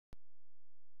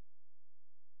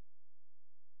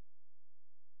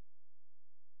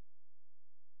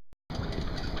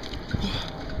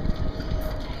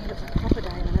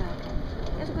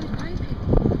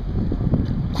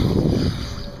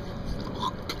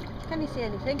Can you see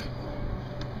anything?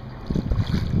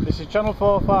 This is Channel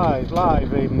 45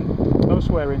 live in. No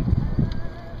swearing.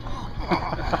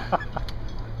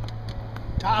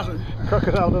 Tarzan.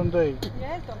 Crocodile Dundee.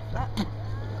 Yeah, it's gone for that.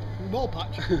 Ball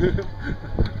patch.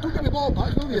 Don't get me ball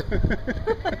patch, will you? Oh,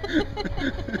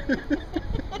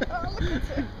 look at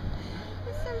it.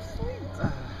 It's so sweet.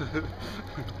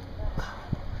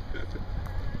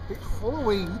 It's full of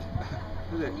weed.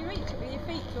 Can you reach it with your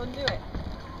feet to undo it?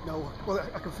 No, well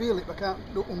I can feel it, but I can't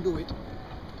undo it.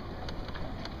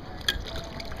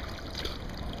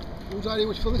 Whose idea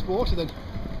was to fill this water then?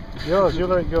 Yours, you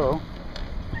let it go.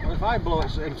 Well, if I blow at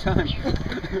the same time.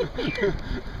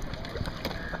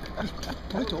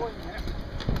 Pull it up.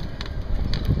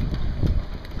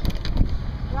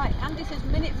 Right, Andy says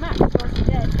minute max or else you're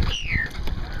dead.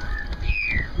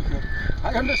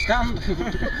 I understand.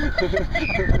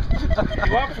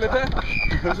 What, Flipper?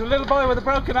 There's a little boy with a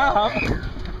broken arm.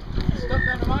 Stuck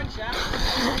down the mine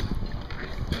shaft.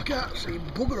 I can't see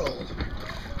bugger all.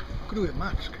 Could do with a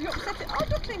mask. You upset it. Oh,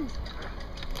 ducklings.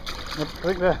 I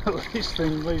think that's the least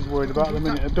thing Lee's worried about at the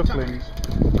minute, are ducklings.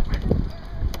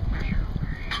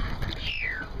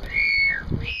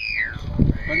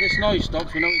 When this noise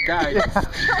stops, we know he died.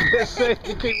 Yes,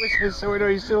 you keep whistling so we know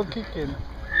he's still kicking.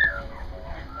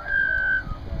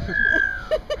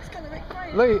 It's going to make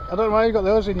crying. Lee, I don't know why you got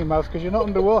those in your mouth because you're not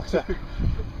underwater.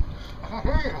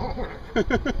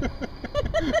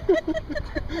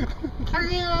 Are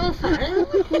you all fine?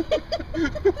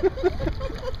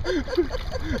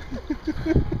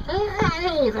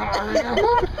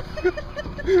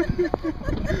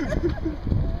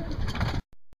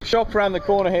 Shop around the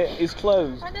corner here is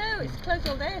closed. I know, it's closed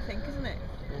all day I think, isn't it?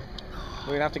 We're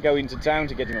going to have to go into town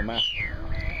to get him a map.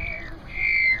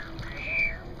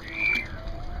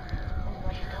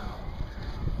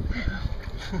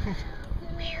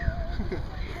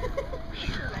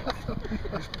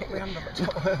 Put my hand up at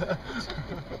top.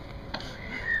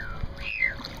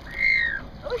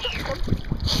 Oh, he's got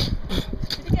some.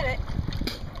 Did you get it?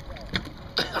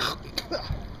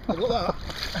 Look at that.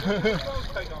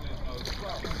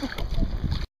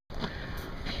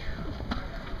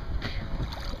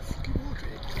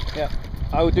 Yeah,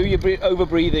 I would do your over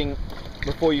breathing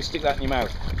before you stick that in your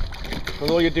mouth. Because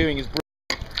all you're doing is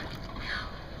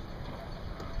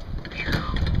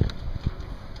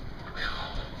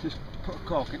Just put a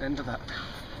cork at the end of that.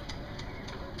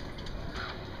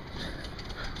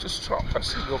 just drop a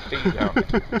single pea down.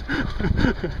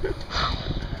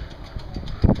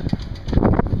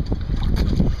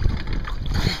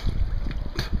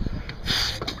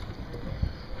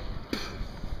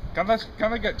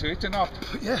 Can I get to it or not?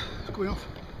 Yeah, it's going off.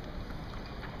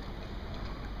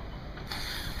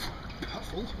 That's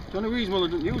full. The only reason why they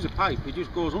don't use a pipe, it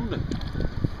just goes under.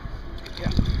 Yeah.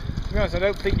 To be honest, I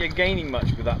don't think you're gaining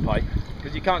much with that pipe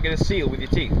because you can't get a seal with your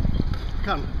teeth.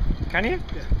 Can. Can you?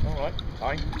 Yeah. Alright,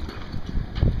 fine.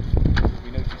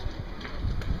 We noticed.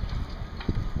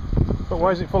 But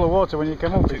why is it full of water when you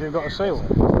come up if you've got a seal?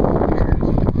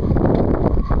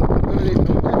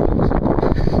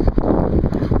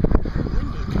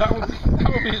 That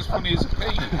would be as funny as a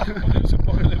pea when it's a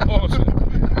boiling water.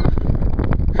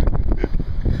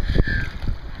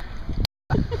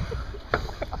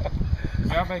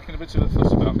 We are making a bit of a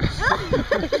fuss about this.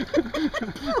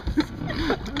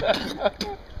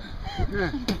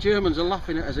 Yeah, the Germans are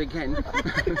laughing at us again.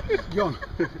 John.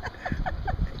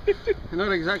 They're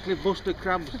not exactly Buster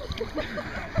Crabs.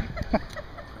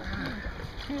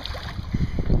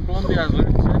 Blondie has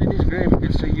said in his grave, we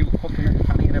could see you fucking and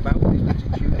fanning about with his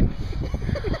attitude.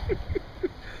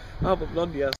 Oh, but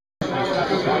Blondie has.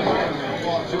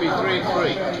 Should be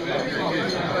 3-3.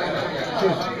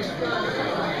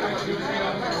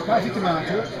 Spicy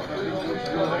tomato.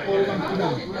 All one to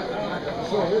none.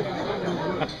 So,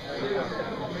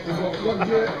 we've got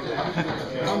Roger,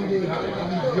 Andy, and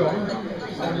John.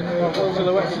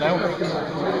 Silhouettes now.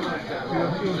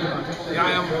 Yeah, I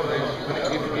am.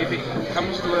 If it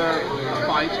comes to a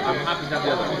fight, I'm happy to have the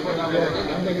other.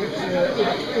 And then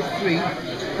it's three.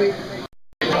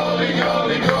 Jolly,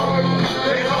 jolly, jolly,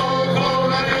 they all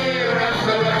come and hear at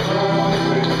the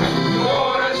record.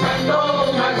 For a spindle,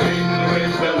 my tin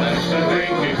with the lesson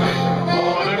drinking.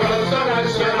 For the girls and I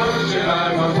said,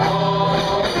 I'm a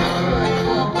fall.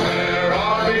 Where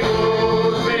are the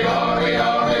woods, the army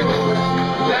woods?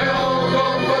 They all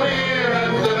come from here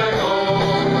at the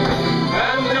record.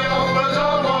 And the operas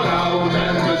all on out,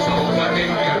 and the souls are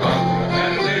kicking about,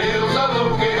 and the hills are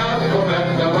looking out for them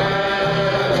to wear.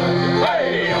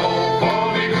 Hey, oh, for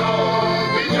me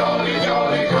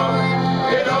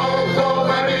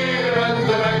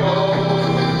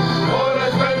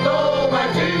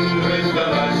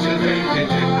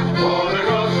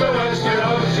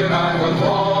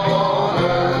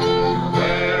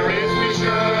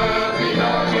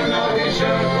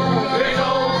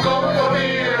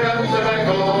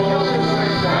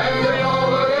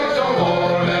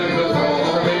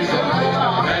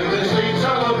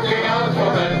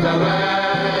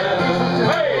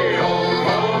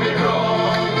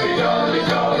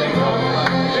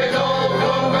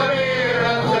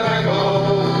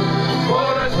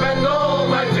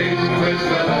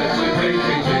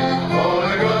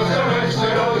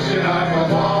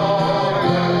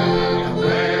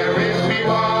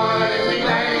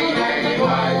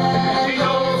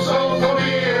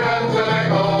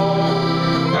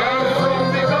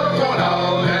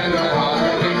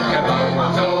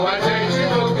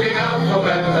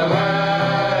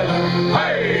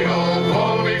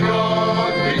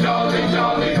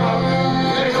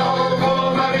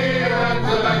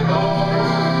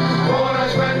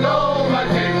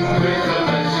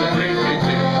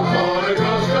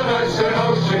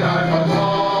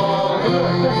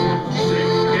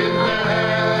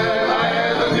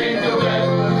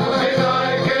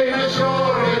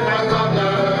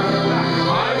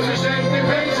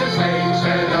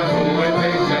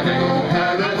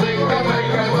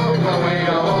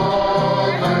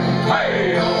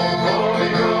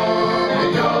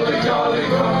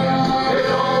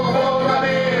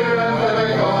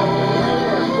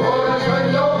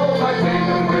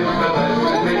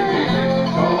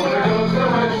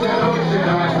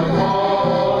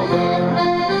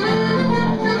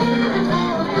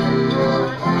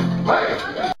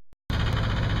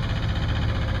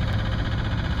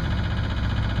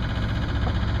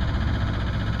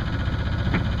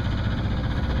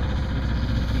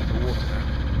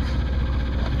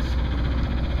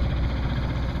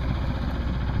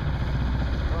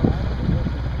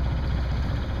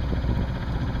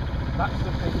That's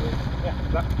the thing with, yeah,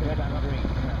 that's the red and green.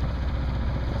 Yeah.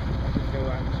 Just go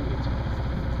out to it.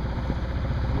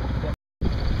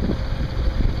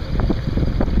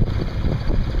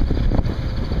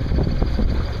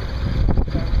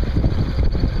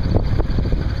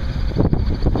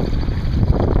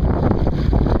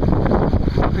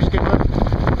 Happy skipper?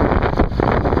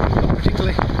 Not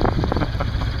particularly.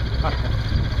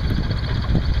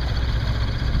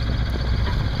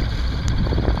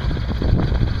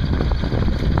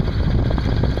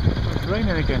 It's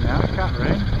raining again now, it can't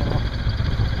rain.